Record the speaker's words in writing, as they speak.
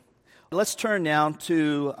Let's turn now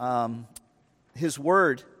to his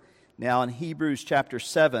word now in Hebrews chapter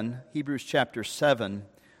 7. Hebrews chapter 7.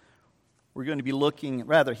 We're going to be looking,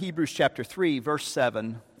 Hebrews chapter 3, verse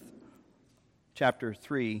 7. Chapter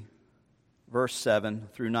 3, verse 7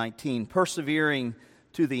 through 19. Persevering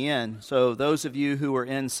to the end. So those of you who are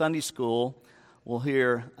in Sunday school will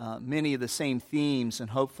hear many of the same themes and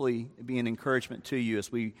hopefully be an encouragement to you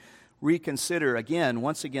as we reconsider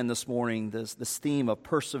once again this morning, this theme of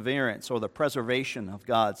perseverance or the preservation of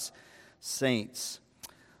God's saints.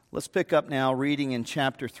 Let's pick up now reading in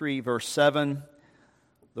chapter 3, verse 7.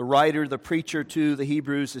 The writer, the preacher to the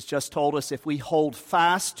Hebrews has just told us if we hold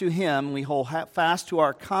fast to Him, we hold fast to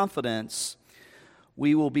our confidence,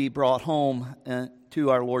 we will be brought home to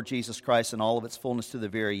our Lord Jesus Christ in all of its fullness to the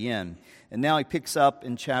very end. And now he picks up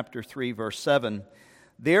in chapter 3, verse 7.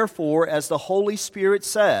 Therefore, as the Holy Spirit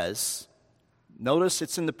says, notice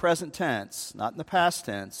it's in the present tense, not in the past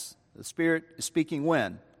tense. The Spirit is speaking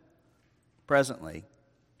when? Presently.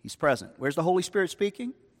 He's present. Where's the Holy Spirit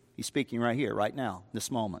speaking? He's speaking right here, right now,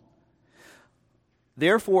 this moment.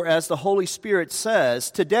 Therefore, as the Holy Spirit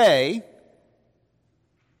says, today,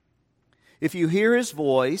 if you hear His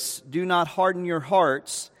voice, do not harden your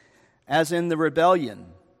hearts as in the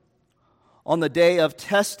rebellion, on the day of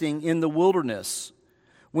testing in the wilderness,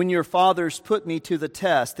 when your fathers put me to the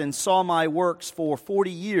test and saw my works for 40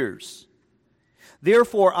 years.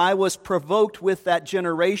 Therefore I was provoked with that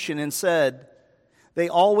generation and said, they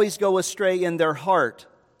always go astray in their heart.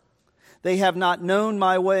 They have not known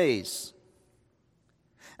my ways.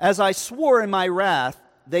 As I swore in my wrath,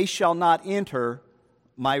 they shall not enter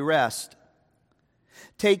my rest.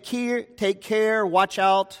 Take care, watch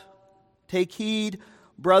out, take heed,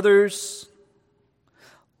 brothers,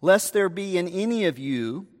 lest there be in any of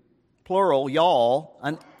you, plural, y'all,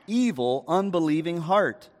 an evil, unbelieving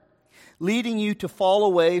heart, leading you to fall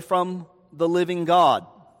away from the living God.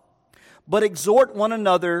 But exhort one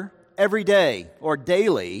another every day, or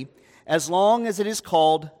daily, as long as it is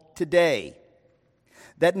called today,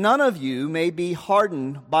 that none of you may be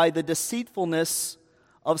hardened by the deceitfulness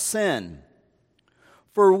of sin.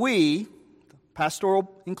 For we,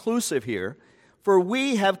 pastoral inclusive here, for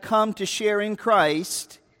we have come to share in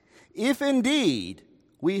Christ, if indeed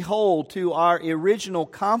we hold to our original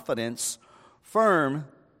confidence firm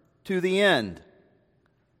to the end.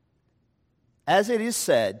 As it is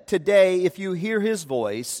said, today if you hear His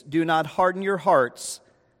voice, do not harden your hearts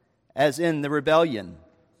as in the rebellion.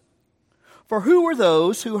 For who were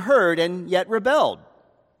those who heard and yet rebelled?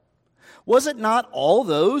 Was it not all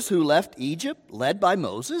those who left Egypt led by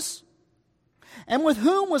Moses? And with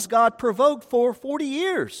whom was God provoked for 40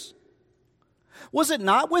 years? Was it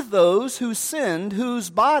not with those who sinned, whose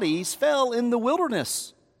bodies fell in the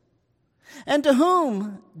wilderness? And to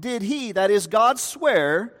whom did He, that is God,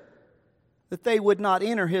 swear that they would not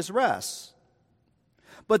enter His rest?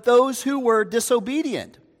 But those who were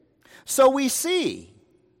disobedient. So we see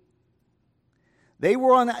they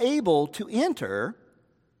were unable to enter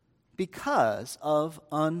because of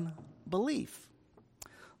unbelief.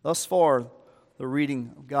 Thus far, the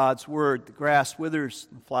reading of God's Word. The grass withers,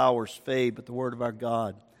 the flowers fade, but the Word of our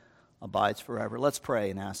God abides forever. Let's pray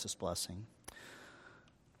and ask this blessing.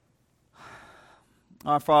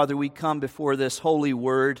 Our Father, we come before this holy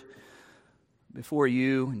Word, before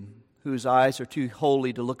You, whose eyes are too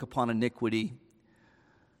holy to look upon iniquity.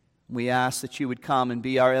 We ask that You would come and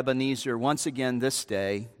be our Ebenezer once again this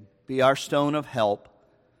day, be our stone of help.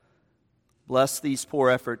 Bless these poor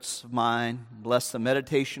efforts of mine, bless the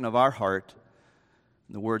meditation of our heart,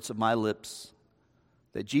 and the words of my lips,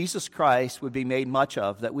 that Jesus Christ would be made much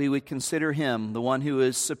of, that we would consider Him the one who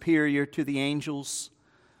is superior to the angels,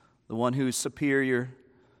 the one who is superior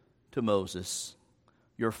to Moses.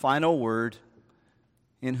 Your final word,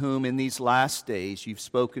 in whom in these last days You've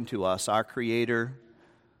spoken to us, our Creator,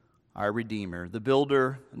 our Redeemer, the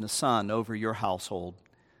builder and the Son over Your household.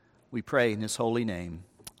 We pray in His holy name.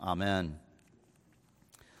 Amen.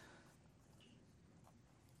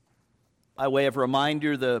 By way of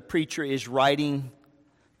reminder, the preacher is writing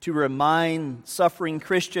to remind suffering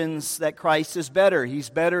Christians that Christ is better. He's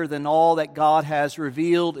better than all that God has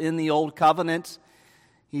revealed in the Old Covenant.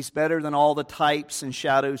 He's better than all the types and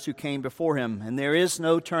shadows who came before Him. And there is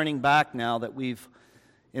no turning back now that we've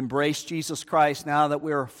embraced Jesus Christ, now that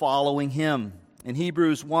we're following Him. In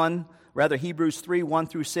Hebrews 3, 1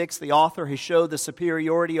 through 6, the author has showed the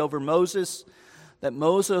superiority over Moses, that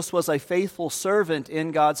Moses was a faithful servant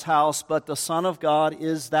in God's house, but the Son of God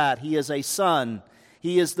is that. He is a son.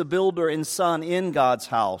 He is the builder and son in God's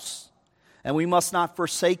house. And we must not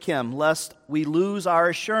forsake Him, lest we lose our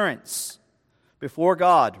assurance before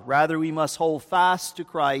God. Rather, we must hold fast to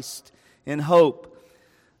Christ in hope.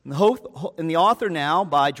 And the author now,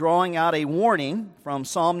 by drawing out a warning from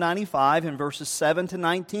Psalm 95 in verses 7 to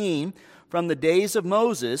 19, from the days of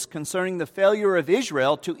Moses concerning the failure of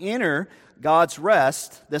Israel to enter God's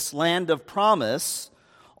rest, this land of promise,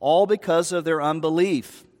 all because of their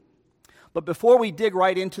unbelief. But before we dig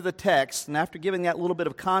right into the text, and after giving that little bit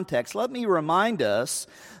of context, let me remind us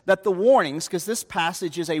that the warnings, because this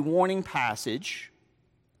passage is a warning passage,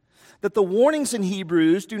 that the warnings in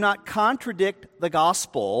Hebrews do not contradict the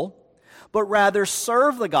gospel, but rather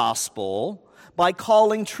serve the gospel by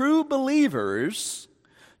calling true believers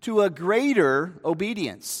to a greater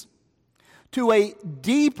obedience, to a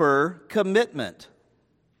deeper commitment,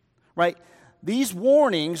 right? These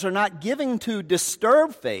warnings are not given to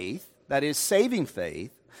disturb faith, that is, saving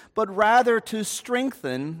faith, but rather to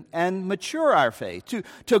strengthen and mature our faith,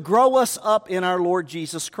 to grow us up in our Lord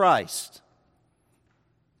Jesus Christ.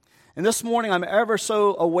 And this morning I'm ever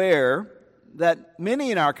so aware that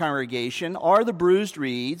many in our congregation are the bruised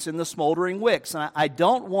reeds and the smoldering wicks. And I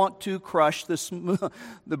don't want to crush the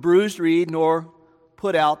bruised reed nor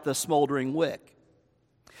put out the smoldering wick.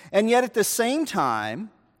 And yet at the same time,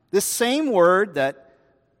 this same word that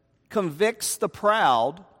convicts the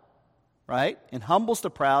proud, right, and humbles the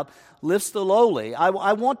proud, lifts the lowly.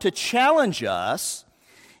 I want to challenge us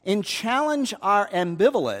and challenge our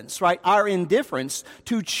ambivalence, right, our indifference,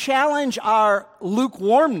 to challenge our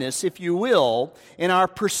lukewarmness, if you will, in our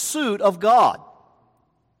pursuit of God.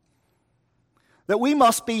 That we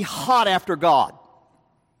must be hot after God,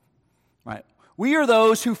 right? We are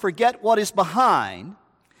those who forget what is behind,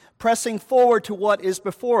 pressing forward to what is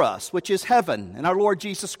before us, which is heaven and our Lord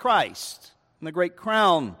Jesus Christ, and the great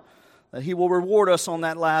crown that He will reward us on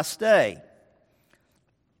that last day.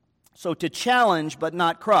 So to challenge but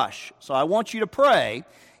not crush. So I want you to pray,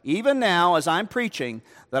 even now as I'm preaching,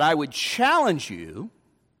 that I would challenge you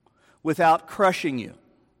without crushing you.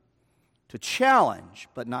 To challenge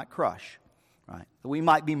but not crush. Right? That we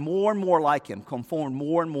might be more and more like Him, conformed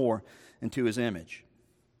more and more into His image.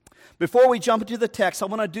 Before we jump into the text, I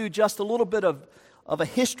want to do just a little bit of a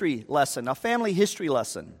history lesson, a family history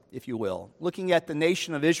lesson, if you will, looking at the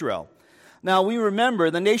nation of Israel. Now, we remember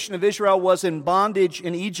the nation of Israel was in bondage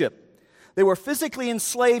in Egypt. They were physically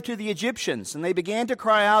enslaved to the Egyptians, and they began to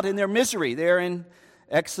cry out in their misery. There in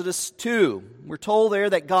Exodus 2, we're told there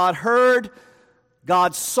that God heard,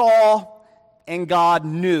 God saw, and God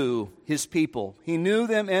knew His people. He knew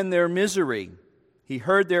them in their misery. He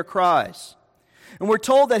heard their cries. And we're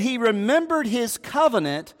told that He remembered His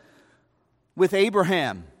covenant with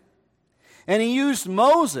Abraham. And He used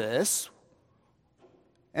Moses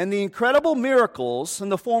and the incredible miracles in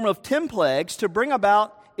the form of 10 plagues to bring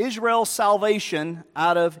about Israel's salvation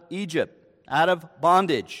out of Egypt, out of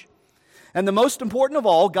bondage. And the most important of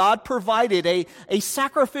all, God provided a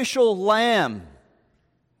sacrificial lamb,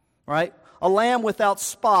 right? A lamb without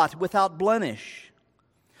spot, without blemish,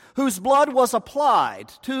 whose blood was applied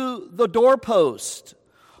to the doorpost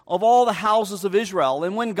of all the houses of Israel.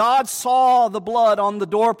 And when God saw the blood on the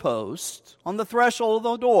doorpost, on the threshold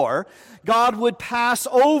of the door, God would pass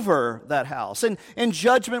over that house, and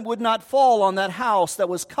judgment would not fall on that house that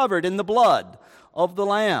was covered in the blood of the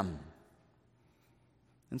Lamb.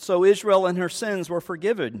 And so Israel and her sins were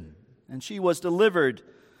forgiven, and she was delivered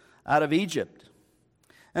out of Egypt.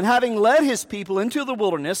 And having led His people into the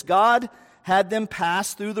wilderness, God had them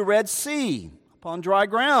pass through the Red Sea upon dry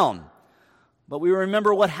ground. But we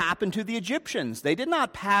remember what happened to the Egyptians. They did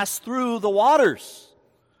not pass through the waters.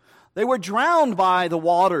 They were drowned by the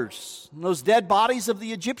waters. And those dead bodies of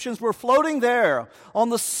the Egyptians were floating there on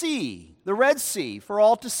the sea, the Red Sea, for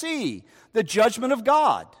all to see. The judgment of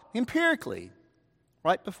God, empirically,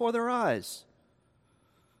 right before their eyes.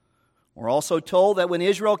 We're also told that when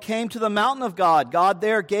Israel came to the mountain of God, God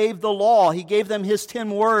there gave the law. He gave them His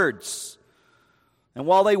 10 words. And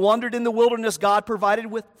while they wandered in the wilderness, God provided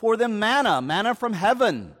for them manna from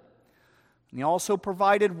heaven. And He also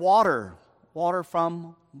provided water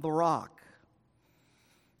from the rock.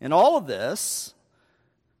 And all of this,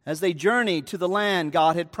 as they journeyed to the land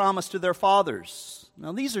God had promised to their fathers.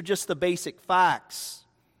 Now, these are just the basic facts.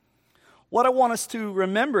 What I want us to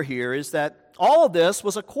remember here is that all of this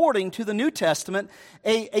was according to the New Testament,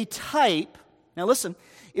 a type. Now listen,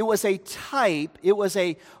 it was a type, it was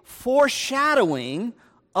a foreshadowing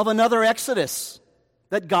of another Exodus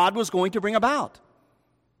that God was going to bring about.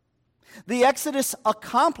 The Exodus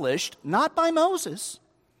accomplished not by Moses,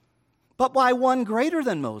 but by one greater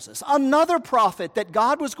than Moses, another prophet that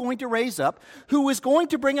God was going to raise up, who was going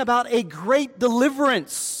to bring about a great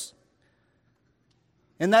deliverance.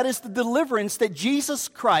 And that is the deliverance that Jesus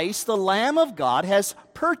Christ, the Lamb of God, has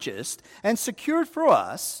purchased and secured for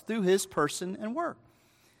us through his person and work.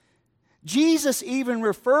 Jesus even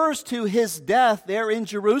refers to his death there in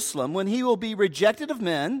Jerusalem, when he will be rejected of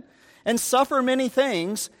men and suffer many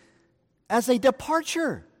things, as a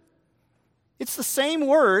departure. It's the same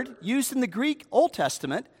word used in the Greek Old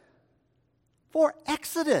Testament for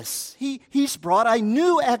exodus. He's brought a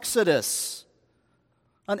new exodus,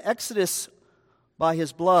 an exodus by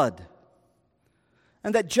his blood.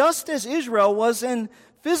 And that just as Israel was in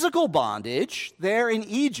physical bondage there in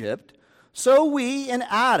Egypt, so we in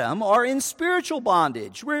Adam are in spiritual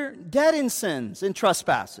bondage. We're dead in sins and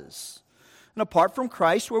trespasses. And apart from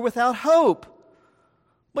Christ, we're without hope.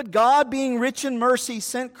 But God, being rich in mercy,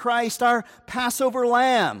 sent Christ, our Passover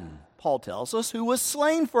lamb, Paul tells us, who was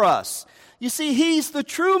slain for us. You see, he's the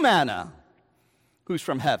true manna who's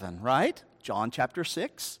from heaven, right? John chapter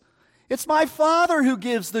 6. It's my Father who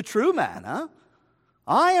gives the true manna.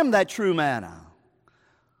 I am that true manna.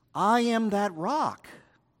 I am that rock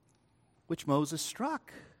which Moses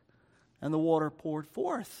struck, and the water poured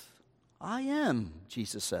forth. I am,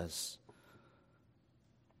 Jesus says.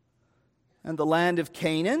 And the land of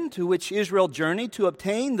Canaan, to which Israel journeyed to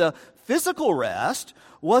obtain the physical rest,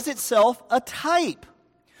 was itself a type,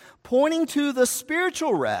 pointing to the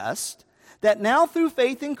spiritual rest that now through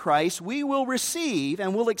faith in Christ we will receive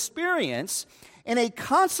and will experience in a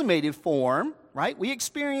consummated form, right? We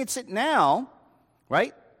experience it now,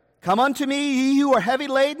 right? Come unto me, ye who are heavy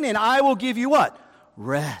laden, and I will give you what?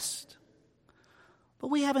 Rest. But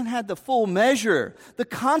we haven't had the full measure, the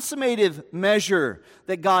consummative measure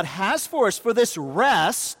that God has for us for this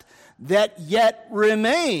rest that yet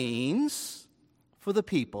remains for the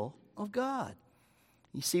people of God.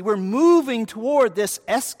 You see, we're moving toward this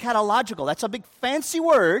eschatological. That's a big fancy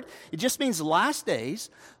word. It just means last days,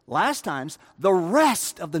 last times, the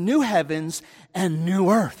rest of the new heavens and new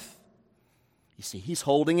earth. You see, he's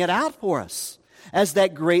holding it out for us as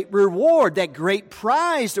that great reward, that great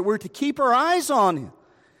prize that we're to keep our eyes on.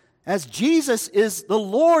 As Jesus is the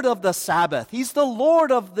Lord of the Sabbath. He's the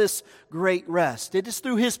Lord of this great rest. It is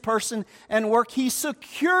through his person and work he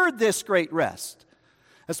secured this great rest.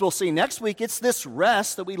 As we'll see next week, it's this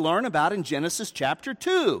rest that we learn about in Genesis chapter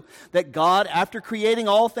 2. That God, after creating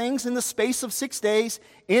all things in the space of 6 days,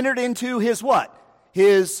 entered into his what?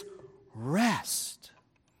 His rest.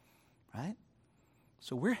 Right?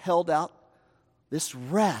 So we're held out this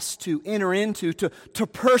rest to enter into, to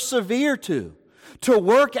persevere to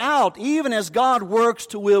work out, even as God works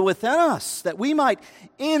to will within us, that we might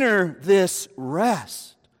enter this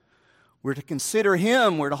rest. We're to consider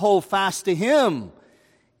him, we're to hold fast to him,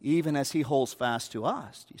 even as he holds fast to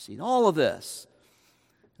us. You see, all of this,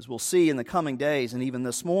 as we'll see in the coming days and even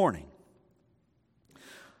this morning.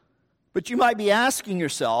 But you might be asking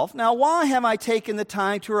yourself, now why have I taken the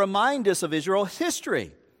time to remind us of Israel's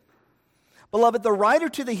history? Beloved, the writer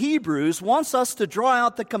to the Hebrews wants us to draw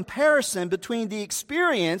out the comparison between the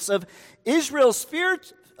experience of Israel's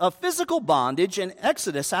physical bondage and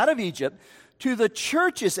exodus out of Egypt to the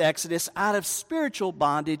church's exodus out of spiritual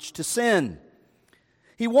bondage to sin.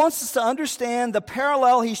 He wants us to understand the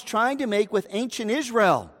parallel he's trying to make with ancient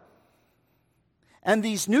Israel and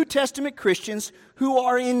these New Testament Christians who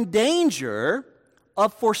are in danger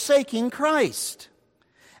of forsaking Christ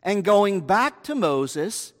and going back to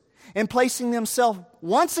Moses and placing themselves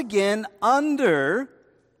once again under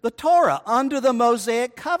the Torah, under the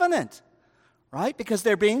Mosaic covenant, right? Because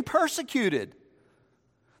they're being persecuted.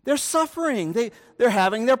 They're suffering. They're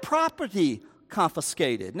having their property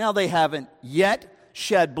confiscated. Now, they haven't yet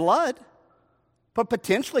shed blood, but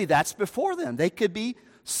potentially that's before them. They could be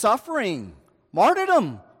suffering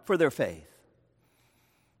martyrdom for their faith,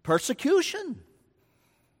 persecution,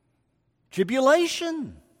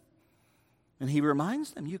 tribulation. And he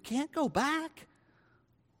reminds them, you can't go back.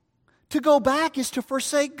 To go back is to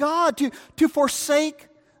forsake God, to forsake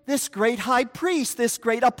this great high priest, this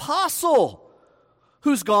great apostle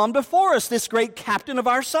who's gone before us, this great captain of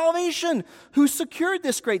our salvation who secured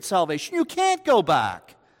this great salvation. You can't go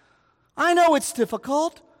back. I know it's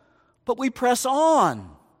difficult, but we press on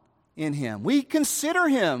in him. We consider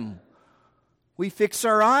him. We fix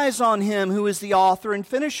our eyes on him who is the author and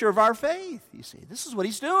finisher of our faith. You see, this is what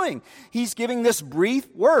he's doing. He's giving this brief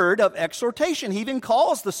word of exhortation. He even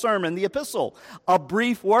calls the sermon, the epistle, a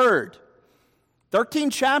brief word. 13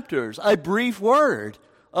 chapters, a brief word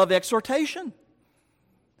of exhortation.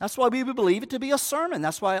 That's why we would believe it to be a sermon.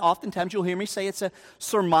 That's why oftentimes you'll hear me say it's a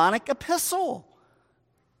sermonic epistle.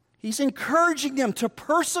 He's encouraging them to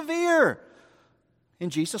persevere in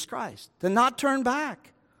Jesus Christ, to not turn back.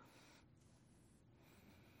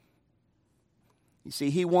 You see,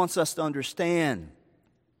 he wants us to understand,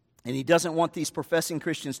 and he doesn't want these professing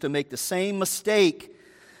Christians to make the same mistake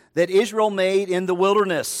that Israel made in the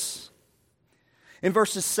wilderness. In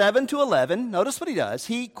verses 7 to 11, notice what he does.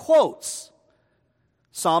 He quotes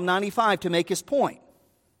Psalm 95 to make his point.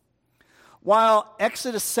 While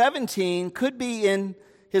Exodus 17 could be in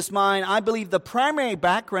his mind, I believe the primary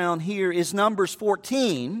background here is Numbers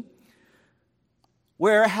 14,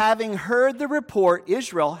 where, having heard the report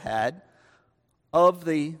Israel had of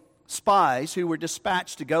the spies who were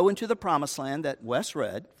dispatched to go into the promised land that Wes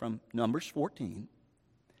read from Numbers 14,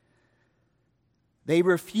 they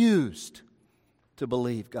refused to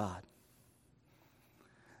believe God.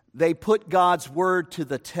 They put God's word to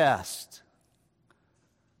the test.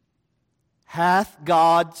 Hath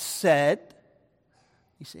God said?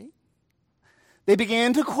 You see? They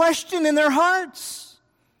began to question in their hearts.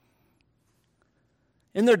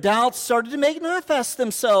 And their doubts started to manifest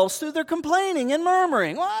themselves through their complaining and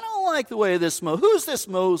murmuring. Well, I don't like the way this who's this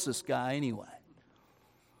Moses guy anyway?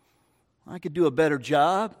 I could do a better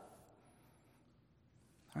job.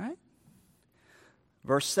 All right?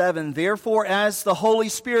 Verse 7, therefore, as the Holy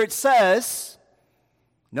Spirit says,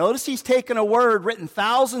 notice he's taken a word written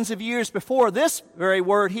thousands of years before this very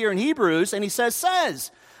word here in Hebrews, and he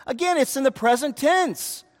says. Again, it's in the present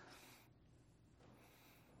tense.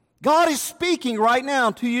 God is speaking right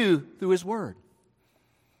now to you through his word.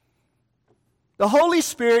 The Holy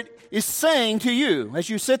Spirit is saying to you as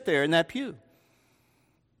you sit there in that pew,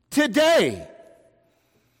 today,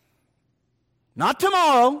 not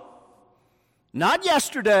tomorrow, not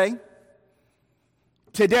yesterday,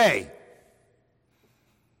 today,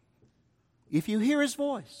 if you hear his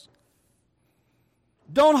voice,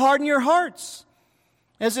 don't harden your hearts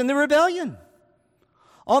as in the rebellion.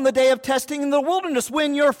 On the day of testing in the wilderness,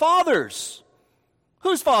 when your fathers,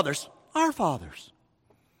 whose fathers? Our fathers,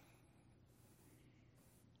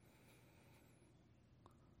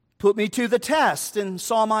 put me to the test and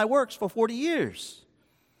saw my works for 40 years.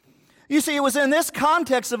 You see, it was in this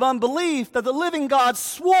context of unbelief that the living God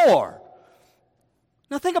swore.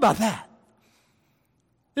 Now think about that.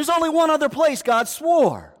 There's only one other place God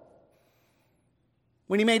swore.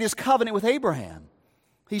 When he made his covenant with Abraham,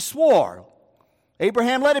 he swore,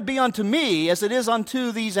 Abraham, let it be unto me as it is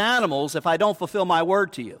unto these animals if I don't fulfill my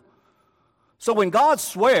word to you. So when God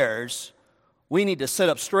swears, we need to sit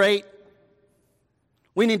up straight.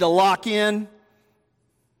 We need to lock in.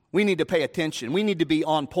 We need to pay attention. We need to be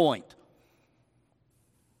on point.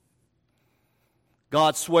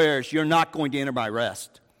 God swears, you're not going to enter my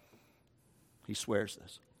rest. He swears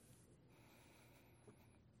this.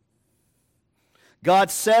 God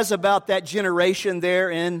says about that generation there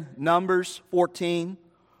in Numbers 14,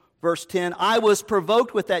 verse 10, I was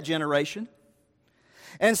provoked with that generation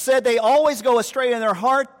and said, they always go astray in their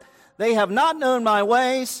heart. They have not known my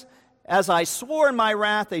ways. As I swore in my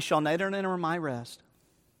wrath, they shall never enter my rest.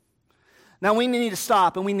 Now we need to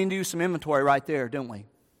stop and we need to do some inventory right there, don't we?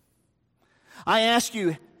 I ask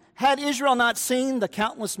you, had Israel not seen the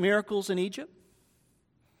countless miracles in Egypt?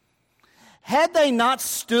 Had they not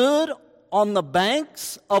stood on the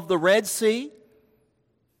banks of the Red Sea?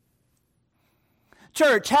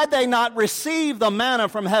 Church, had they not received the manna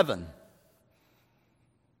from heaven?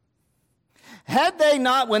 Had they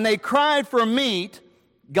not, when they cried for meat,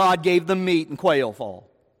 God gave them meat and quail fall?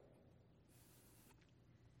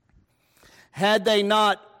 Had they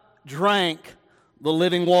not drank the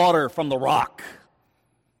living water from the rock?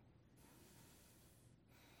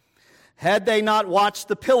 Had they not watched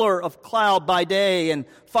the pillar of cloud by day and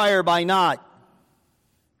fire by night?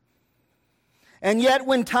 And yet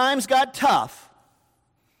when times got tough,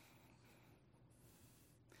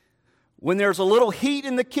 when there's a little heat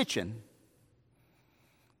in the kitchen,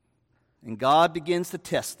 and God begins to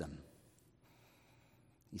test them.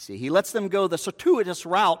 You see, he lets them go the circuitous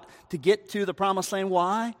route to get to the promised land.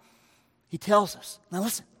 Why? He tells us. Now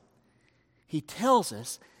listen. He tells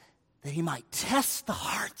us that he might test the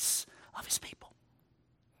hearts of his people.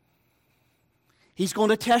 He's going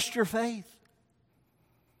to test your faith.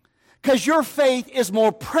 Because your faith is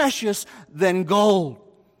more precious than gold,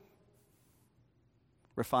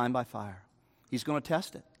 refined by fire. He's going to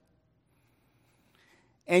test it.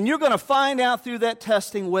 And you're going to find out through that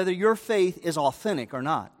testing whether your faith is authentic or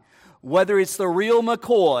not. Whether it's the real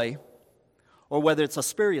McCoy or whether it's a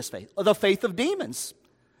spurious faith, or the faith of demons.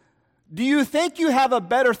 Do you think you have a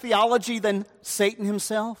better theology than Satan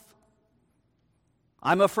himself?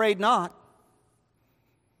 I'm afraid not.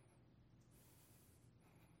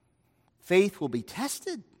 Faith will be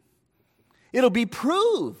tested. It'll be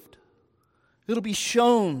proved. It'll be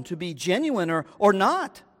shown to be genuine or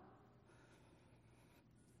not.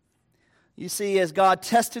 You see, as God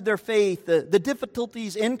tested their faith, the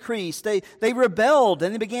difficulties increased. They rebelled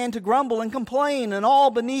and they began to grumble and complain. And all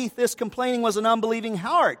beneath this complaining was an unbelieving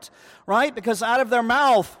heart, right? Because out of their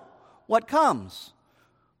mouth, what comes?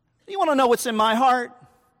 You want to know what's in my heart?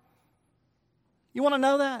 You want to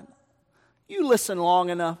know that? You listen long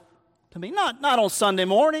enough to me. Not on Sunday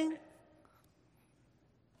morning.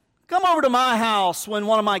 Come over to my house when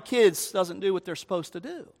one of my kids doesn't do what they're supposed to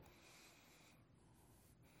do.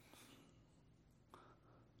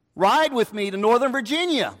 Ride with me to Northern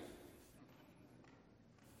Virginia,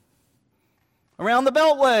 around the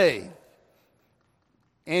Beltway,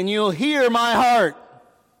 and you'll hear my heart.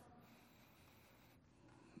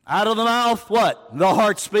 Out of the mouth, what? The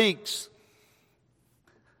heart speaks.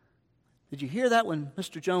 Did you hear that when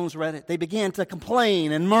Mr. Jones read it? They began to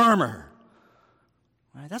complain and murmur.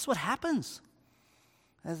 Right? That's what happens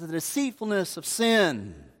as the deceitfulness of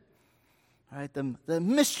sin, right? The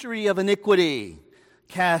mystery of iniquity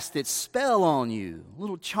cast its spell on you. A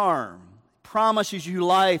little charm. Promises you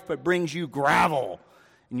life, but brings you gravel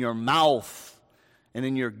in your mouth and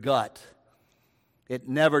in your gut. It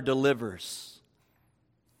never delivers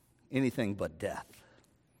anything but death.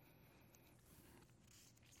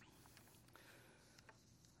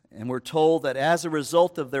 And we're told that as a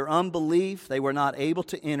result of their unbelief, they were not able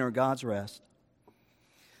to enter God's rest.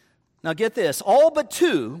 Now get this, all but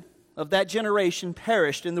two of that generation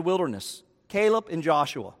perished in the wilderness, Caleb and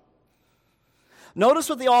Joshua. Notice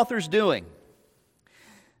what the author's doing.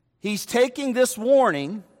 He's taking this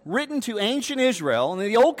warning written to ancient Israel in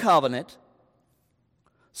the Old Covenant,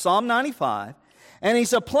 Psalm 95, and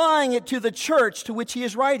he's applying it to the church to which he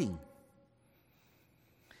is writing.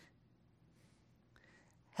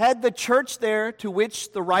 Had the church there to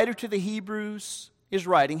which the writer to the Hebrews is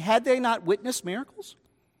writing, had they not witnessed miracles?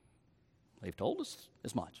 They've told us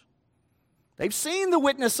as much. They've seen the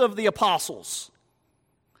witness of the apostles.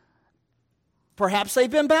 Perhaps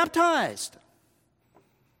they've been baptized.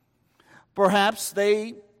 Perhaps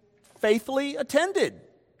they faithfully attended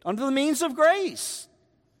under the means of grace.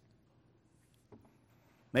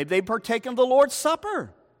 Maybe they've partaken of the Lord's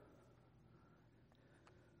Supper.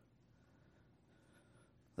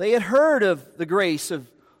 They had heard of the grace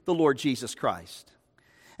of the Lord Jesus Christ.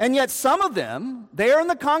 And yet some of them, there in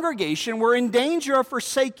the congregation, were in danger of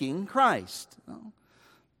forsaking Christ.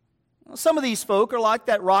 Some of these folk are like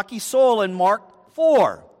that rocky soil in Mark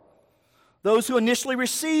 4. Those who initially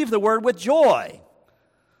receive the word with joy.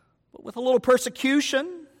 But with a little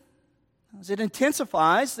persecution, as it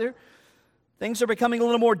intensifies, things are becoming a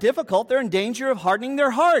little more difficult. They're in danger of hardening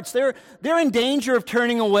their hearts. They're in danger of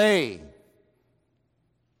turning away.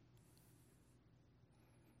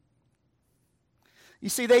 You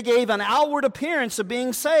see, they gave an outward appearance of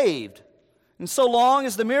being saved. And so long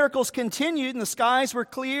as the miracles continued and the skies were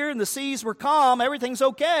clear and the seas were calm, everything's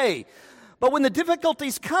okay. But when the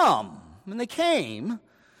difficulties come, when they came,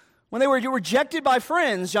 when they were rejected by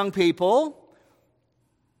friends, young people,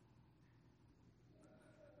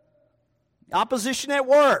 opposition at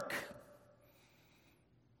work,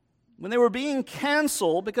 when they were being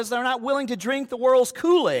canceled because they're not willing to drink the world's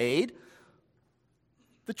Kool-Aid,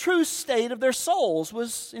 the true state of their souls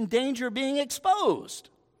was in danger of being exposed.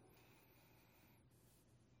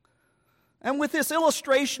 And with this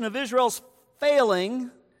illustration of Israel's failing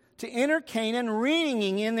to enter Canaan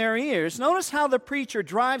ringing in their ears, notice how the preacher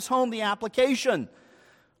drives home the application.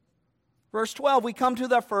 Verse 12, we come to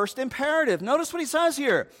the first imperative. Notice what he says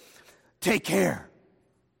here. Take care.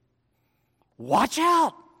 Watch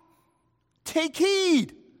out. Take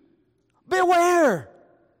heed. Beware.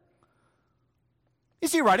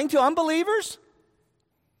 Is he writing to unbelievers?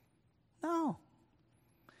 No.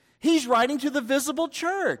 He's writing to the visible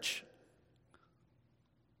church.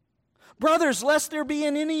 Brothers, lest there be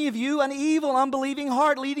in any of you an evil, unbelieving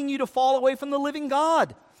heart leading you to fall away from the living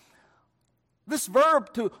God. This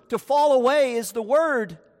verb to fall away is the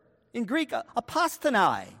word in Greek,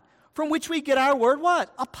 apostanai, from which we get our word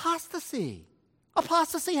what? Apostasy.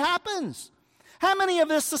 Apostasy happens. How many of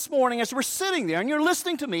us this morning, as we're sitting there and you're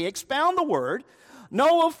listening to me expound the word,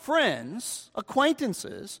 know of friends,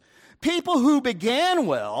 acquaintances, people who began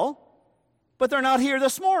well, but they're not here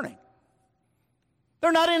this morning.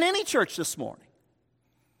 They're not in any church this morning.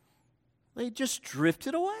 They just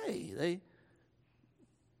drifted away. They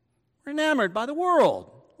were enamored by the world,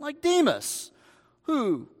 like Demas,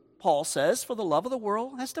 who, Paul says, for the love of the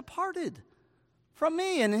world has departed from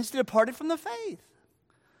me and has departed from the faith.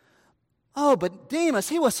 Oh, but Demas,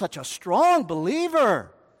 he was such a strong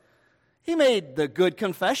believer. He made the good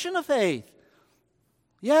confession of faith.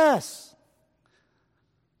 Yes.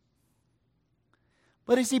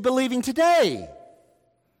 But is he believing today?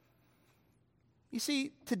 You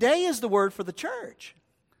see, today is the word for the church.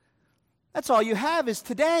 That's all you have is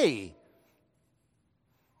today.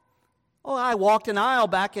 Oh, I walked an aisle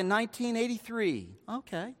back in 1983.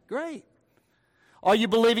 Okay, great. Are you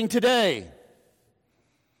believing today?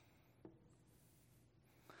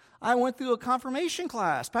 I went through a confirmation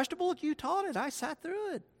class. Pastor Bullock, you taught it. I sat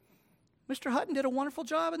through it. Mr. Hutton did a wonderful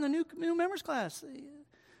job in the new members class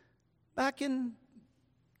back in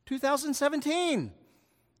 2017.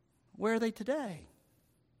 Where are they today?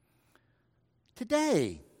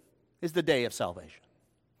 Today is the day of salvation.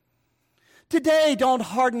 Today, don't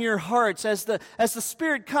harden your hearts as the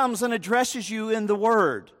Spirit comes and addresses you in the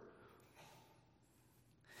Word.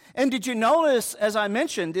 And did you notice, as I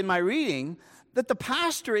mentioned in my reading, that the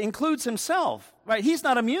pastor includes himself, right? He's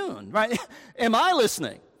not immune, right? Am I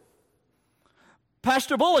listening?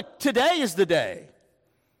 Pastor Bullock, today is the day.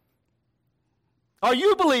 Are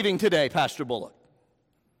you believing today, Pastor Bullock?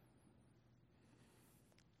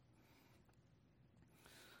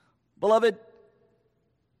 Beloved,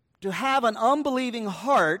 to have an unbelieving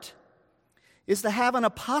heart is to have an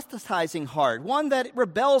apostatizing heart, one that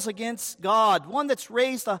rebels against God, one that's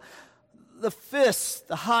raised the fist,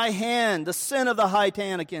 the high hand, the sin of the high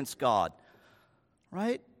hand against God,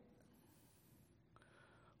 right?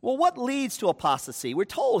 Well, what leads to apostasy? We're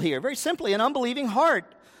told here, very simply, an unbelieving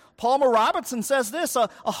heart. Palmer Robertson says this, a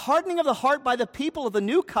hardening of the heart by the people of the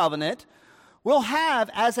new covenant will have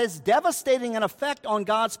as devastating an effect on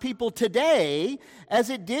God's people today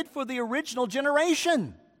as it did for the original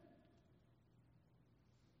generation.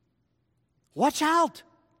 Watch out.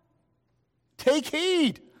 Take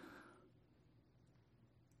heed.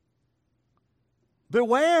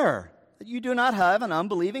 Beware that you do not have an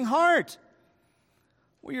unbelieving heart.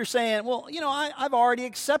 Well, you're saying, well, I've already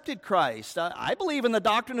accepted Christ. I believe in the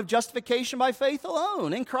doctrine of justification by faith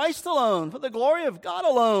alone, in Christ alone, for the glory of God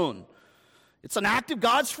alone. It's an act of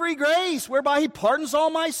God's free grace whereby He pardons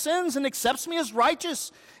all my sins and accepts me as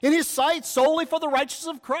righteous in His sight solely for the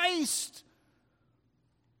righteousness of Christ.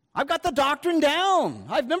 I've got the doctrine down.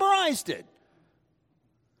 I've memorized it.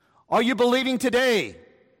 Are you believing today?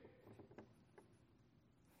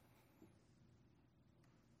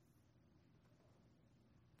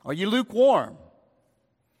 Are you lukewarm?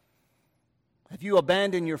 Have you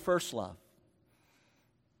abandoned your first love?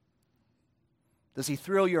 Does He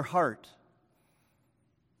thrill your heart?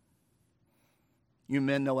 You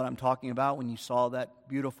men know what I'm talking about when you saw that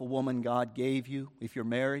beautiful woman God gave you, if you're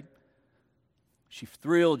married. She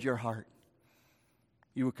thrilled your heart.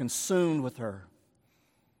 You were consumed with her.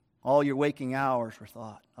 All your waking hours were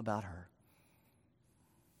thought about her.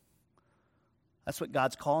 That's what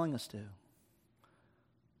God's calling us to.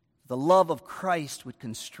 The love of Christ would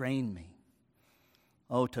constrain me.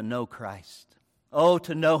 Oh, to know Christ. Oh,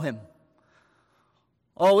 to know Him.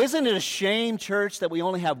 Oh, isn't it a shame, church, that we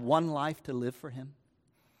only have one life to live for Him?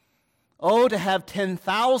 Oh, to have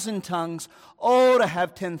 10,000 tongues. Oh, to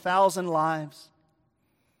have 10,000 lives.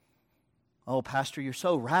 Oh, Pastor, you're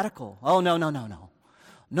so radical. Oh, no. No.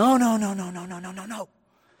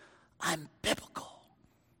 I'm biblical.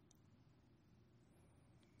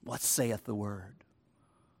 What saith the Word?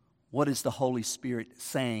 What is the Holy Spirit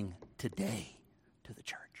saying today to the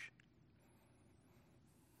church?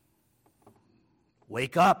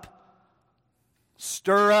 Wake up.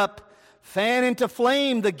 Stir up. Fan into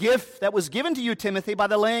flame the gift that was given to you, Timothy, by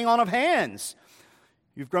the laying on of hands.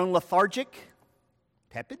 You've grown lethargic,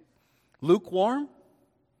 tepid, lukewarm.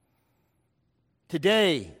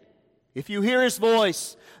 Today, if you hear His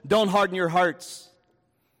voice, don't harden your hearts.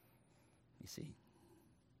 You see,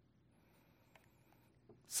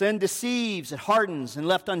 sin deceives, it hardens, and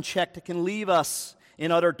left unchecked, it can leave us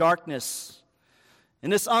in utter darkness.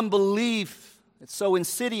 And this unbelief, it's so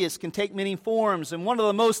insidious, can take many forms. And one of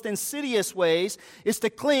the most insidious ways is to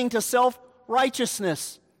cling to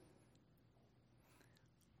self-righteousness.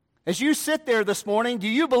 As you sit there this morning, do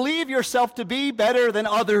you believe yourself to be better than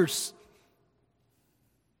others?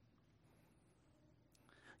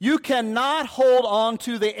 You cannot hold on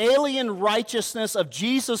to the alien righteousness of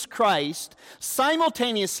Jesus Christ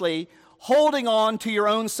simultaneously holding on to your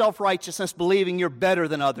own self-righteousness, believing you're better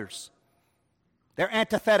than others. They're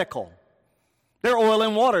antithetical. They're oil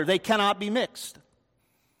and water. They cannot be mixed.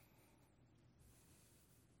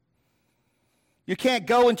 You can't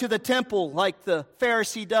go into the temple like the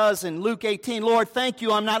Pharisee does in Luke 18. Lord, thank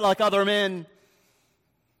you, I'm not like other men.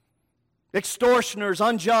 Extortioners,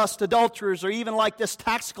 unjust, adulterers, or even like this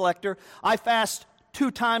tax collector. I fast 2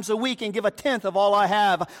 times a week and give 1/10 of all I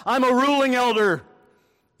have. I'm a ruling elder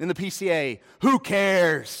in the PCA. Who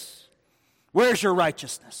cares? Where's your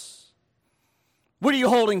righteousness? What are you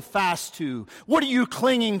holding fast to? What are you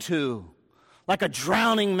clinging to? like a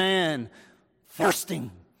drowning man thirsting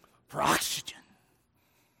for oxygen.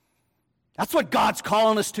 That's what God's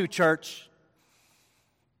calling us to, church.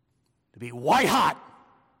 To be white hot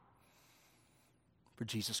for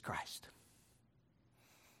Jesus Christ.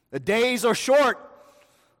 The days are short.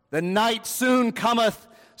 The night soon cometh,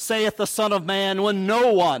 saith the Son of Man, when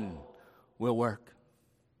no one will work.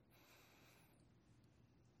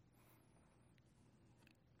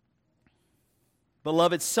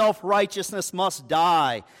 Beloved, self-righteousness must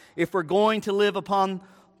die if we're going to live upon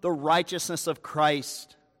the righteousness of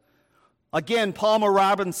Christ. Again, Palmer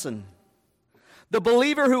Robinson, the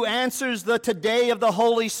believer who answers the today of the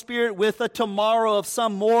Holy Spirit with the tomorrow of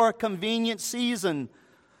some more convenient season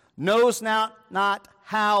knows not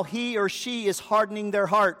how he or she is hardening their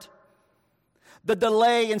heart. The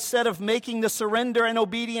delay, instead of making the surrender and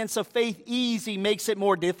obedience of faith easy, makes it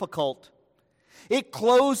more difficult. It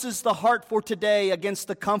closes the heart for today against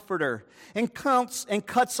the Comforter and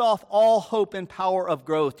cuts off all hope and power of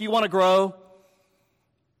growth. Do you want to grow?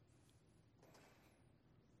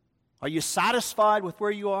 Are you satisfied with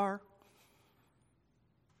where you are?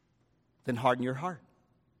 Then harden your heart.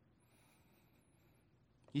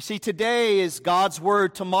 You see, today is God's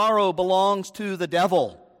word. Tomorrow belongs to the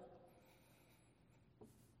devil.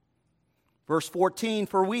 Verse 14,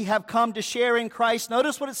 for we have come to share in Christ.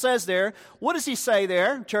 Notice what it says there. What does he say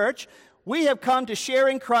there, church? We have come to share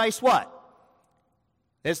in Christ what?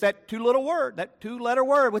 There's that two-letter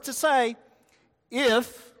word. What's it say?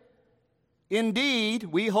 If indeed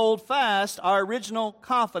we hold fast our original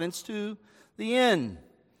confidence to the end.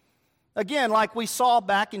 Again, like we saw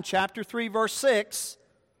back in chapter 3, verse 6,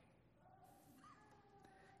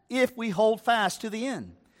 if we hold fast to the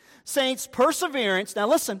end. Saints, perseverance, now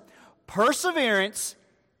listen, perseverance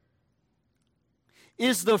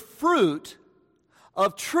is the fruit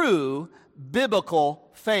of true biblical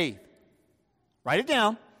faith. Write it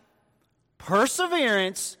down.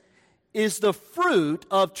 Perseverance is the fruit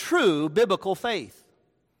of true biblical faith.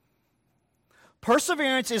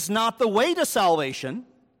 Perseverance is not the way to salvation,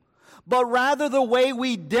 but rather the way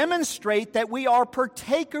we demonstrate that we are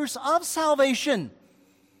partakers of salvation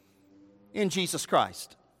in Jesus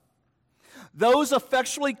Christ. Those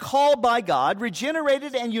effectually called by God,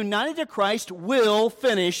 regenerated and united to Christ, will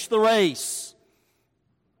finish the race.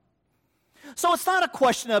 So it's not a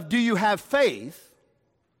question of do you have faith?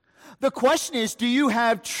 The question is, do you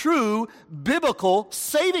have true biblical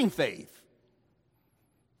saving faith?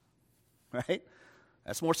 Right?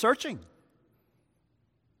 That's more searching.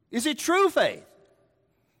 Is it true faith?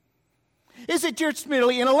 Is it just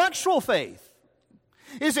merely intellectual faith?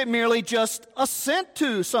 Is it merely just assent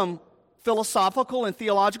to some philosophical and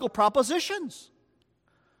theological propositions?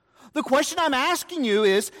 The question I'm asking you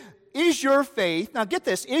is your faith, now get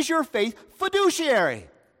this, is your faith fiduciary?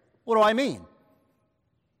 What do I mean?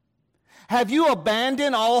 Have you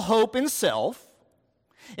abandoned all hope in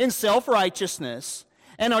self-righteousness,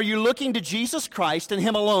 and are you looking to Jesus Christ and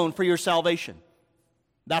Him alone for your salvation?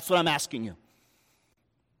 That's what I'm asking you.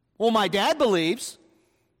 Well, my dad believes.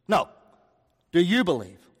 No. Do you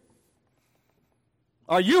believe?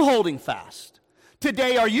 Are you holding fast?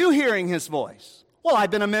 Today, are you hearing His voice? Well, I've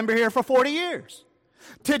been a member here for 40 years.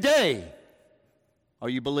 Today, are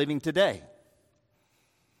you believing today?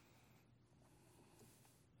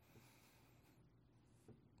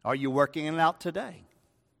 Are you working it out today?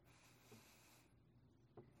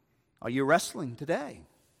 Are you wrestling today?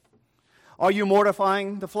 Are you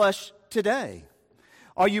mortifying the flesh today?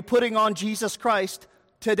 Are you putting on Jesus Christ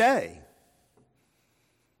today?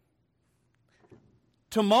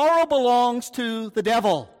 Tomorrow belongs to the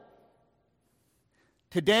devil.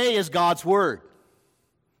 Today is God's word.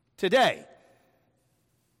 Today.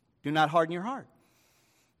 Do not harden your heart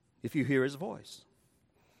if you hear His voice.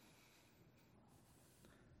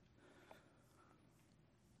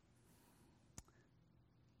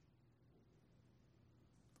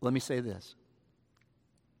 Let me say this,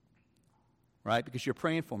 right? Because you're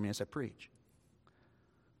praying for me as I preach.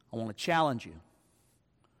 I want to challenge you.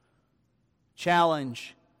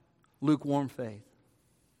 Challenge lukewarm faith.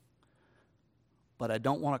 But I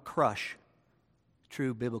don't want to crush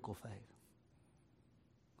true biblical faith.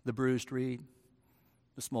 The bruised reed,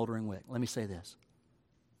 the smoldering wick. Let me say this.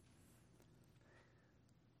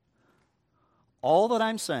 All that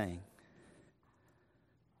I'm saying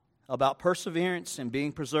about perseverance and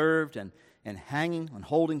being preserved and hanging and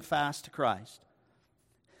holding fast to Christ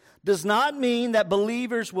does not mean that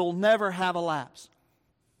believers will never have a lapse.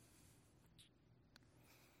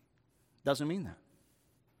 Doesn't mean that.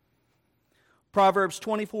 Proverbs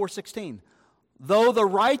 24:16. Though the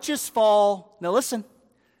righteous fall, now listen,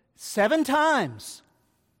 7 times,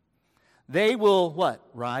 they will what?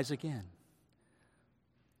 Rise again.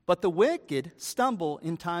 But the wicked stumble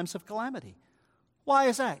in times of calamity. Why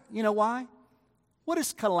is that? You know why? What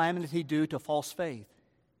does calamity do to false faith?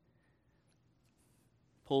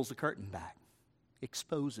 Pulls the curtain back,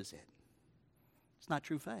 exposes it. It's not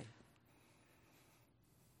true faith.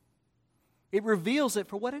 It reveals it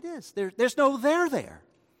for what it is. There's no there.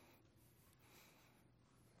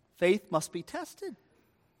 Faith must be tested.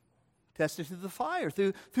 Tested through the fire,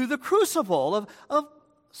 through the crucible of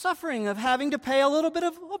suffering, of having to pay a little bit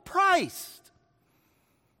of a price.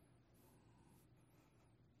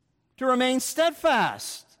 To remain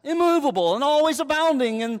steadfast, immovable, and always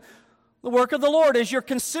abounding in the work of the Lord as you're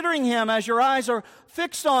considering Him, as your eyes are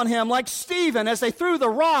fixed on Him, like Stephen as they threw the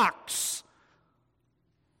rocks.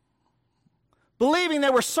 Believing they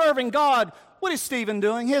were serving God, what is Stephen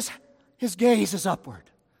doing? His gaze is upward.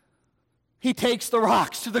 He takes the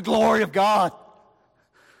rocks to the glory of God.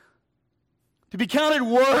 To be counted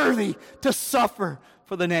worthy to suffer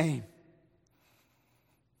for the name.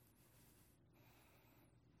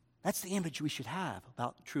 That's the image we should have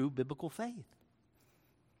about true biblical faith.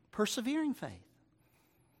 Persevering faith.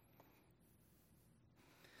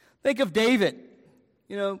 Think of David.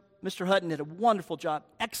 You know, Mr. Hutton did a wonderful job.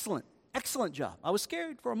 Excellent job. I was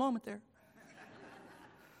scared for a moment there.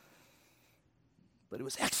 But it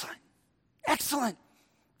was excellent. Excellent.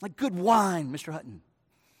 Like good wine, Mr. Hutton.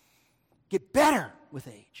 Get better with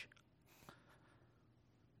age.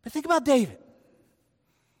 But think about David.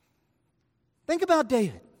 Think about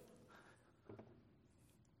David.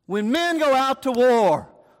 When men go out to war,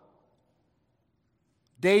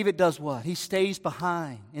 David does what? He stays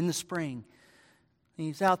behind in the spring.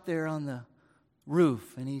 He's out there on the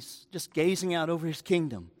roof, and he's just gazing out over his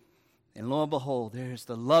kingdom. And lo and behold, there's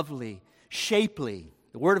the lovely, shapely,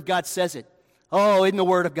 the Word of God says it. Oh, isn't the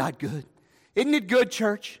Word of God good? Isn't it good,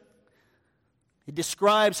 church? It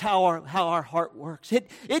describes how our heart works.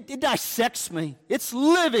 It dissects me. It's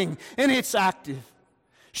living and it's active.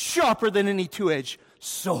 Sharper than any two-edged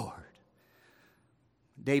sword.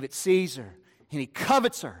 David sees her and he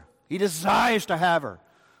covets her. He desires to have her.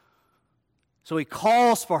 So he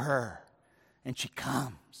calls for her and she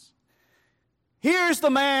comes. Here's the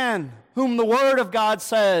man whom the Word of God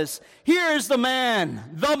says. Here's the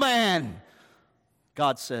man.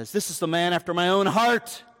 God says, this is the man after my own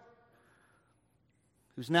heart,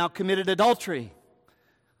 who's now committed adultery.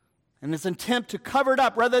 And his attempt to cover it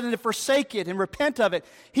up rather than to forsake it and repent of it,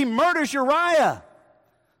 he murders Uriah.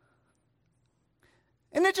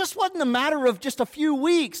 And it just wasn't a matter of just a few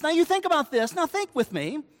weeks. Now you think about this. Now think with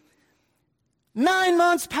me. 9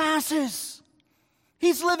 months passes.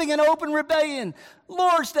 He's living in open rebellion.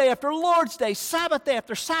 Lord's Day after Lord's Day, Sabbath day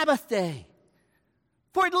after Sabbath day.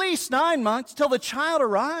 For at least 9 months till the child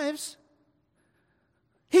arrives.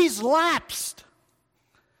 He's lapsed.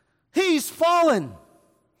 He's fallen.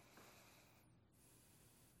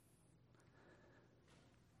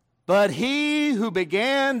 But he who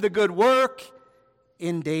began the good work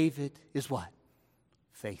in David is what?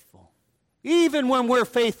 Faithful. Even when we're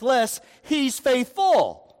faithless, he's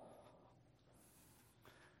faithful.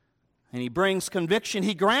 And he brings conviction.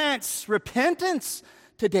 He grants repentance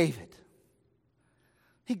to David.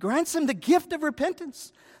 He grants him the gift of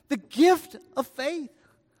repentance, the gift of faith.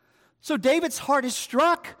 So David's heart is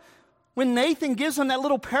struck when Nathan gives him that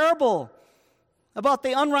little parable about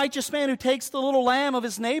the unrighteous man who takes the little lamb of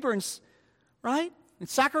his neighbor and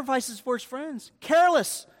sacrifices for his friends.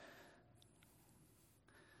 Careless.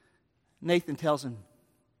 Nathan tells him,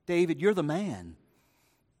 David, you're the man.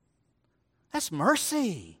 That's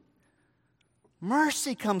mercy.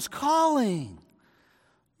 Mercy comes calling.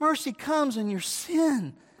 Mercy comes in your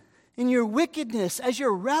sin, in your wickedness, as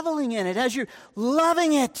you're reveling in it, as you're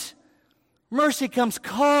loving it. Mercy comes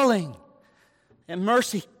calling. And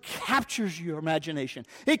mercy captures your imagination.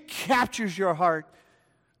 It captures your heart.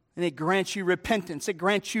 And it grants you repentance. It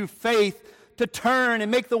grants you faith to turn and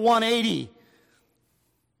make the 180.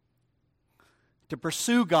 To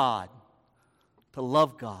pursue God. To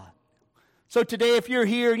love God. So today if you're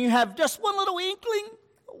here and you have just one little inkling,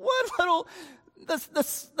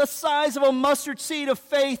 the size of a mustard seed of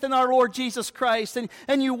faith in our Lord Jesus Christ,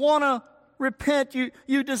 and you want to repent,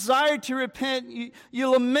 you desire to repent, you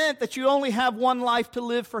lament that you only have one life to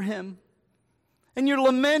live for Him. And you're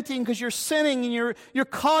lamenting because you're sinning and you're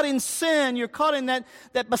caught in sin. You're caught in that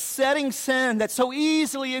besetting sin that so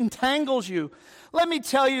easily entangles you. Let me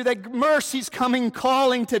tell you that mercy's coming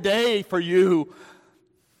calling today for you.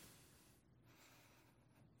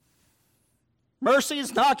 Mercy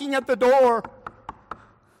is knocking at the door.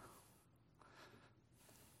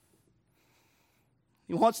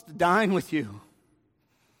 He wants to dine with you.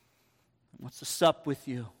 wants to sup with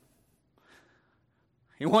you.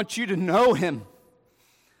 He wants you to know Him.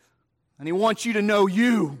 And He wants you to know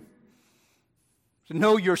you. To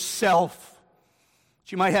know yourself.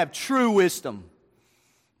 That you might have true wisdom.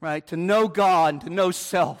 Right? To know God and to know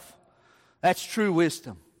self. That's true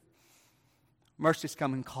wisdom. Mercy's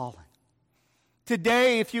coming calling.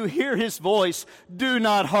 Today, if you hear His voice, do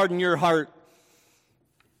not harden your heart.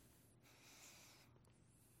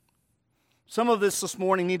 Some of us this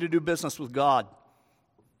morning need to do business with God.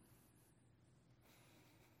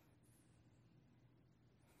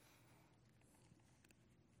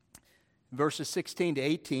 Verses 16 to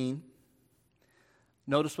 18,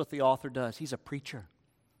 notice what the author does. He's a preacher.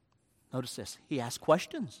 Notice this. He asks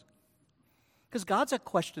questions. Because God's a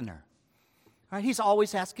questioner. Right? He's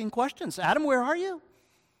always asking questions. Adam, where are you?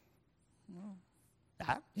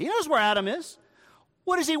 He knows where Adam is.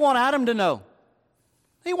 What does He want Adam to know?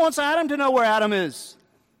 He wants Adam to know where Adam is.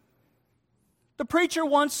 The preacher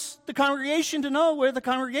wants the congregation to know where the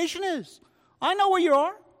congregation is. I know where you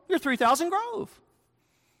are. You're 3000 Grove.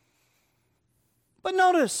 But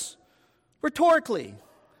notice, rhetorically,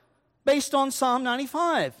 based on Psalm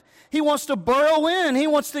 95, he wants to burrow in. He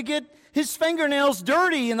wants to get his fingernails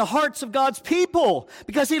dirty in the hearts of God's people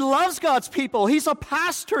because he loves God's people. He's a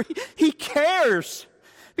pastor. He cares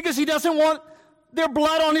because he doesn't want their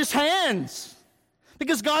blood on his hands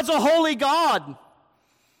because God's a holy God.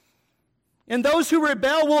 And those who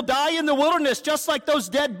rebel will die in the wilderness, just like those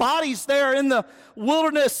dead bodies there in the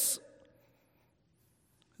wilderness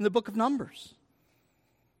in the book of Numbers.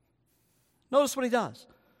 Notice what he does.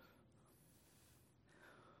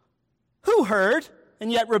 Who heard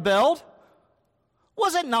and yet rebelled?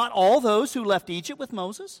 Was it not all those who left Egypt with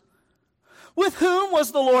Moses? With whom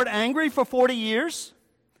was the Lord angry for 40 years?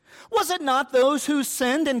 Was it not those who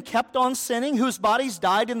sinned and kept on sinning, whose bodies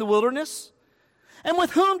died in the wilderness? And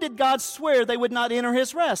with whom did God swear they would not enter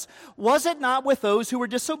His rest? Was it not with those who were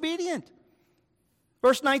disobedient?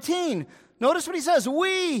 Verse 19, notice what he says.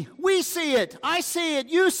 We see it. I see it.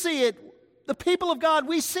 You see it. The people of God,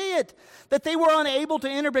 we see it, that they were unable to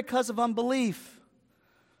enter because of unbelief.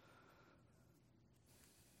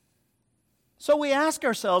 So we ask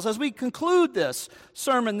ourselves, as we conclude this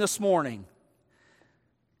sermon this morning,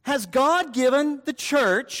 has God given the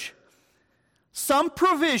church some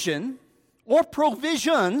provision, or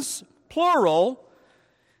provisions, plural,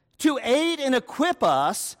 to aid and equip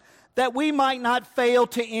us that we might not fail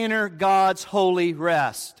to enter God's holy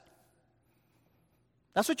rest?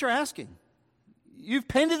 That's what you're asking. You've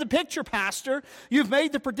painted the picture, Pastor. You've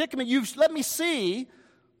made the predicament. You've let me see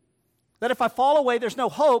that if I fall away, there's no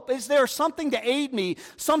hope. Is there something to aid me,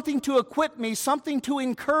 something to equip me, something to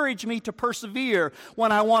encourage me to persevere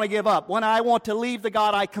when I want to give up, when I want to leave the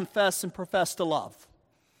God I confess and profess to love?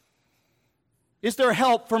 Is there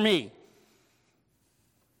help for me?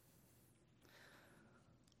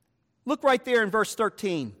 Look right there in verse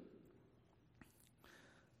 13.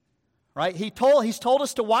 Right? He's told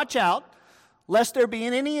us to watch out, lest there be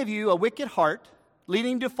in any of you a wicked heart,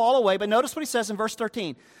 leading to fall away. But notice what he says in verse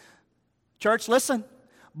 13. Church, listen.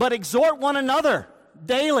 But exhort one another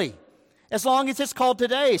daily, as long as it's called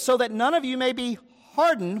today, so that none of you may be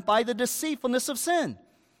hardened by the deceitfulness of sin.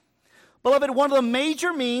 Beloved, one of the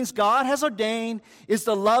major means God has ordained is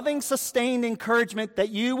the loving, sustained encouragement that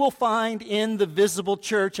you will find in the visible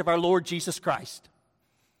church of our Lord Jesus Christ.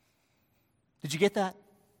 Did you get that?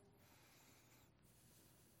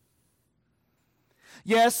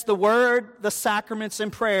 Yes, the Word, the sacraments,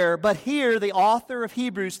 and prayer, but here the author of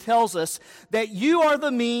Hebrews tells us that you are the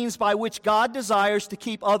means by which God desires to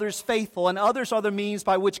keep others faithful, and others are the means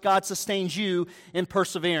by which God sustains you in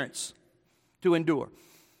perseverance to endure.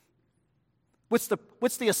 What's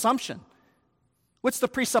the assumption? What's the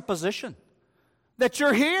presupposition? That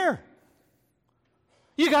you're here.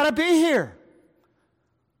 You got to be here.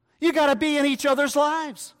 You got to be in each other's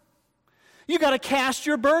lives. You got to cast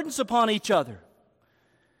your burdens upon each other.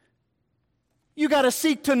 You got to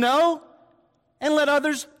seek to know and let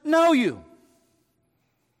others know you.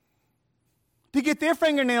 To get their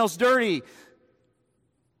fingernails dirty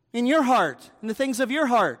in your heart, in the things of your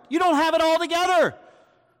heart. You don't have it all together.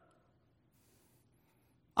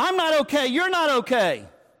 I'm not okay. You're not okay.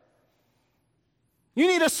 You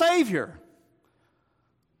need a Savior.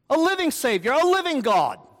 A living Savior. A living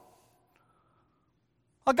God.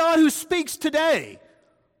 A God who speaks today.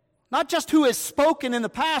 Not just who has spoken in the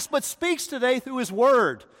past, but speaks today through His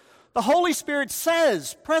Word. The Holy Spirit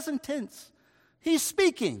says, present tense, He's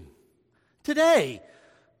speaking today.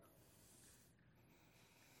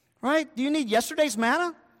 Right? Do you need yesterday's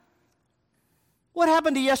manna? What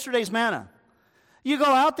happened to yesterday's manna? You go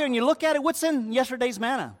out there and you look at it, what's in yesterday's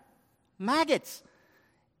manna? Maggots.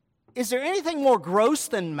 Is there anything more gross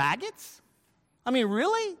than maggots? I mean,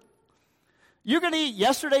 really? You're going to eat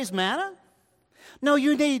yesterday's manna? No,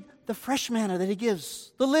 you need the fresh manna that He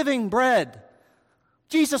gives, the living bread,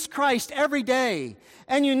 Jesus Christ every day.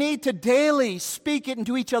 And you need to daily speak it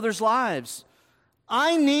into each other's lives.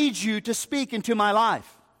 I need you to speak into my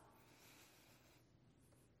life.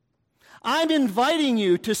 I'm inviting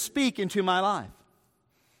you to speak into my life.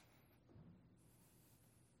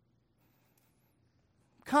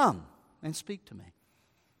 Come and speak to me.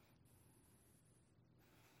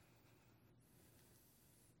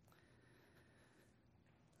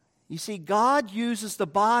 You see, God uses the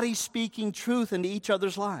body speaking truth into each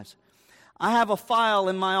other's lives. I have a file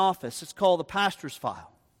in my office. It's called the pastor's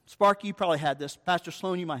file. Sparky, you probably had this. Pastor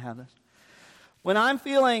Sloan, you might have this. When I'm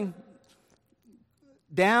feeling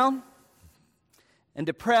down and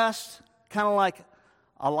depressed, kind of like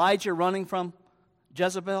Elijah running from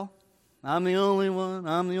Jezebel, I'm the only one.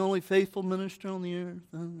 I'm the only faithful minister on the earth.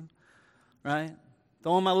 Right?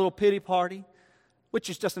 Throwing my little pity party, which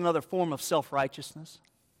is just another form of self-righteousness.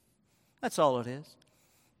 That's all it is.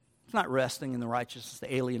 It's not resting in the righteousness,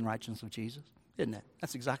 the alien righteousness of Jesus, isn't it?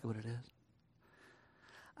 That's exactly what it is.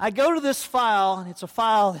 I go to this file, and it's a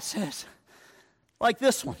file that says, like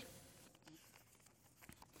this one.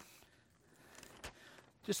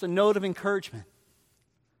 Just a note of encouragement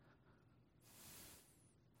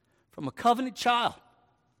from a covenant child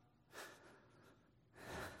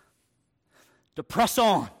to press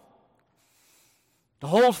on, to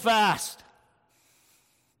hold fast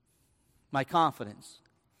my confidence,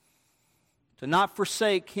 to not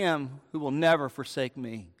forsake Him who will never forsake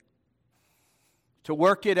me, to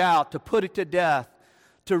work it out, to put it to death,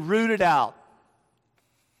 to root it out.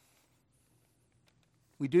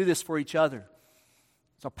 We do this for each other.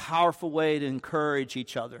 It's a powerful way to encourage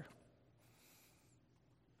each other.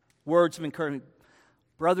 Words of encouragement.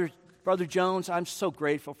 Brother Jones, I'm so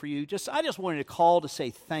grateful for you. I just wanted to call to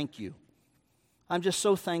say thank you. I'm just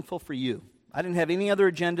so thankful for you. I didn't have any other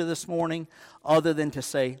agenda this morning other than to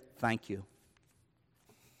say thank you.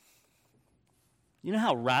 You know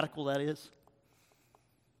how radical that is?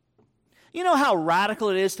 You know how radical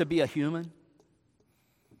it is to be a human?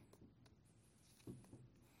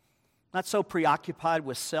 Not so preoccupied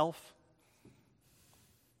with self.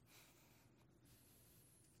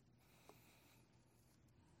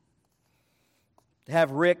 To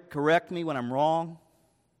have Rick correct me when I'm wrong.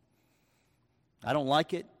 I don't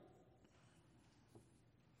like it.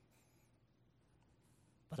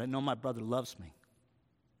 But I know my brother loves me.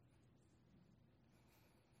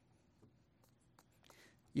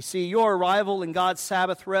 You see, your arrival in God's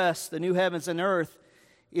Sabbath rest, the new heavens and earth,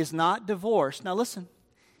 is not divorced. Now listen,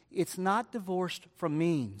 it's not divorced from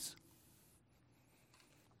means.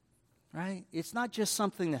 Right? It's not just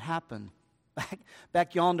something that happened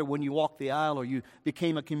back yonder when you walked the aisle or you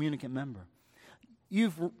became a communicant member.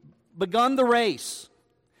 You've begun the race.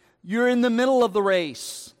 You're in the middle of the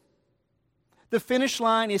race. The finish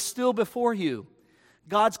line is still before you.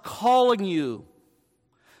 God's calling you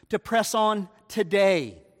to press on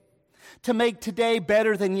today, to make today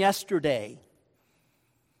better than yesterday,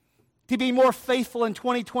 to be more faithful in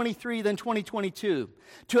 2023 than 2022,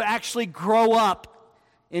 to actually grow up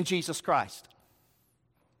in Jesus Christ,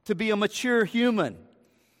 to be a mature human.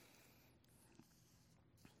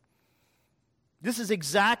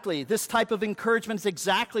 This type of encouragement is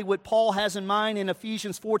exactly what Paul has in mind in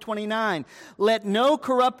Ephesians 4:29. Let no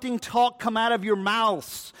corrupting talk come out of your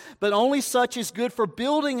mouths, but only such is good for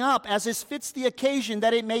building up as it fits the occasion,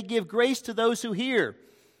 that it may give grace to those who hear.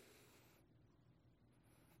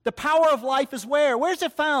 The power of life is where? Where's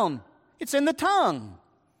it found? It's in the tongue,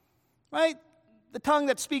 right? The tongue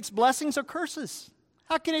that speaks blessings or curses.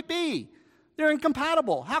 How can it be? They're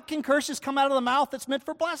incompatible. How can curses come out of the mouth that's meant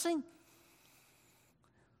for blessing?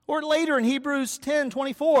 Or later in Hebrews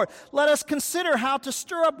 10:24, let us consider how to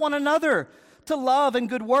stir up one another to love and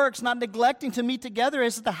good works, not neglecting to meet together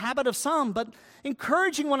as is the habit of some, but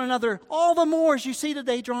encouraging one another all the more as you see the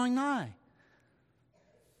day drawing nigh.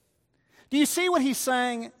 Do you see what he's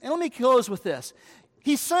saying? And let me close with this.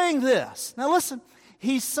 He's saying this. Now listen,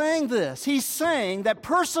 he's saying this. He's saying that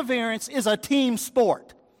perseverance is a team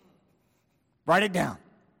sport. Write it down.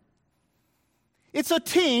 It's a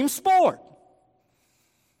team sport.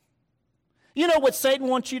 You know what Satan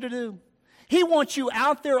wants you to do? He wants you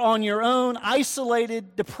out there on your own,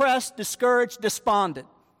 isolated, depressed, discouraged, despondent.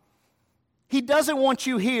 He doesn't want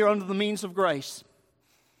you here under the means of grace,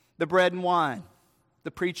 the bread and wine,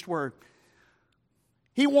 the preached word.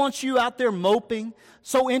 He wants you out there moping,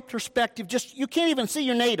 so introspective, just you can't even see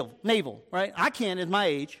your navel, right? I can't at my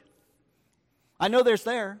age. I know there's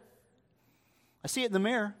there. I see it in the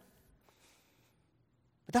mirror.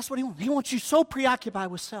 But that's what He wants. He wants you so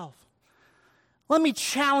preoccupied with self. Let me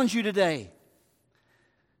challenge you today.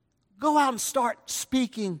 Go out and start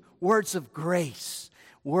speaking words of grace,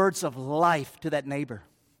 words of life to that neighbor.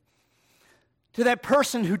 To that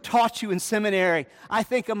person who taught you in seminary. I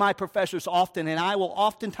think of my professors often, and I will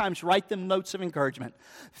oftentimes write them notes of encouragement.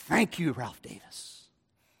 Thank you, Ralph Davis.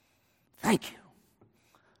 Thank you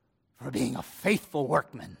for being a faithful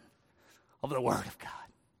workman of the Word of God.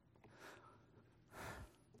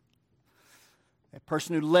 That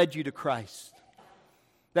person who led you to Christ.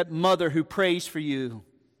 That mother who prays for you,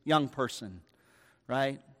 young person,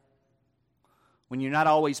 right? When you're not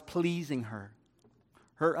always pleasing her.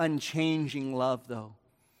 Her unchanging love, though,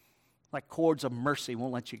 like cords of mercy,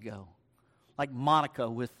 won't let you go. Like Monica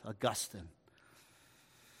with Augustine.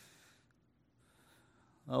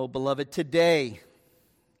 Oh, beloved, today,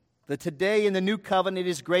 the today in the new covenant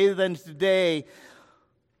is greater than today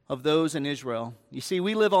of those in Israel. You see,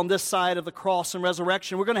 we live on this side of the cross and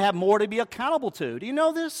resurrection. We're going to have more to be accountable to. Do you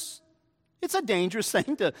know this? It's a dangerous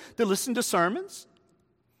thing to listen to sermons.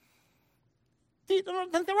 Write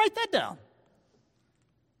that down.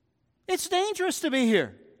 It's dangerous to be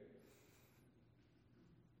here.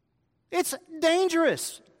 It's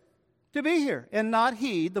dangerous to be here and not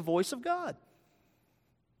heed the voice of God.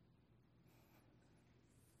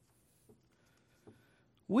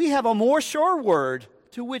 We have a more sure word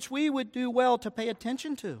to which we would do well to pay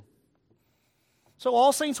attention to. So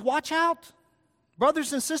all saints, watch out.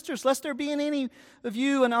 Brothers and sisters, lest there be in any of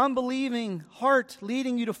you an unbelieving heart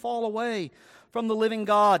leading you to fall away from the living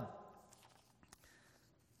God.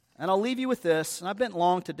 And I'll leave you with this, and I've been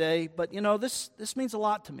long today, but you know, this means a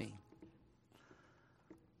lot to me.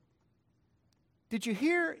 Did you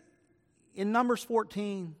hear in Numbers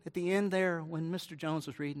 14, at the end there, when Mr. Jones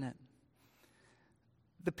was reading it?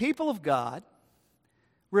 The people of God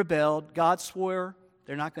rebelled. God swore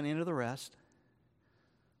they're not going to enter the rest.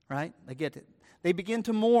 Right? They get it. They begin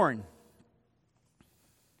to mourn.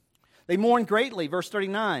 They mourn greatly, verse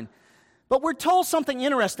 39. But we're told something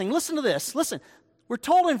interesting. Listen to this. Listen. We're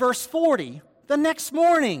told in verse 40, the next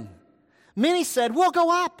morning, many said, we'll go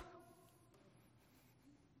up.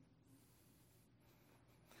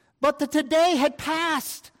 But the today had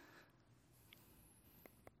passed.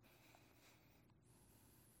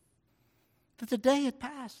 The today had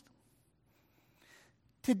passed.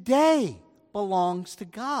 Today belongs to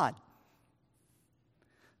God.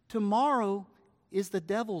 Tomorrow is the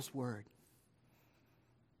devil's word.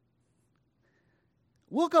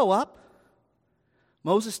 We'll go up.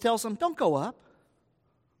 Moses tells them, don't go up.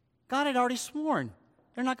 God had already sworn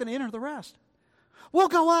they're not going to enter the rest. We'll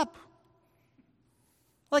go up.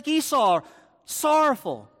 Like Esau,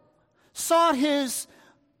 sorrowful, sought his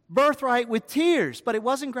birthright with tears, but it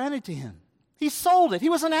wasn't granted to him. He sold it. He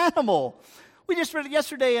was an animal. We just read it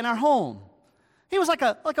yesterday in our home. He was like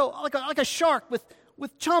a shark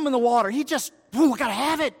with chum in the water. He just, I gotta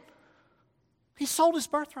have it. He sold his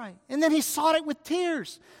birthright. And then he sought it with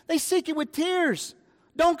tears. They seek it with tears.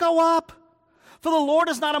 Don't go up, for the Lord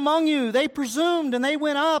is not among you. They presumed and they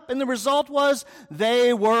went up, and the result was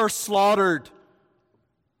they were slaughtered.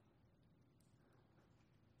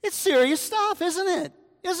 It's serious stuff, isn't it?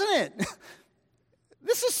 Isn't it?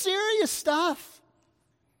 This is serious stuff.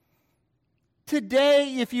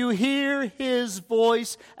 Today, if you hear His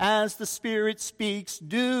voice as the Spirit speaks,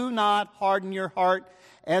 do not harden your heart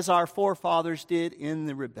as our forefathers did in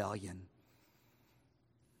the rebellion.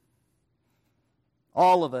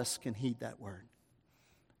 All of us can heed that word.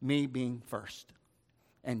 Me being first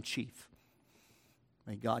and chief.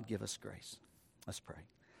 May God give us grace. Let's pray.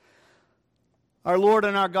 Our Lord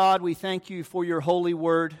and our God, we thank you for your holy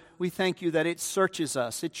word. We thank you that it searches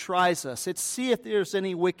us, it tries us, it sees if there's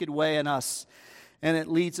any wicked way in us, and it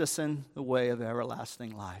leads us in the way of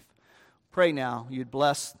everlasting life. Pray now, you'd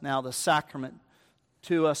bless now the sacrament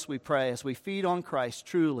to us, we pray, as we feed on Christ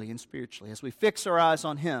truly and spiritually, as we fix our eyes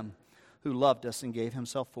on Him who loved us and gave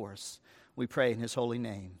Himself for us. We pray in His holy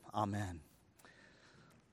name. Amen.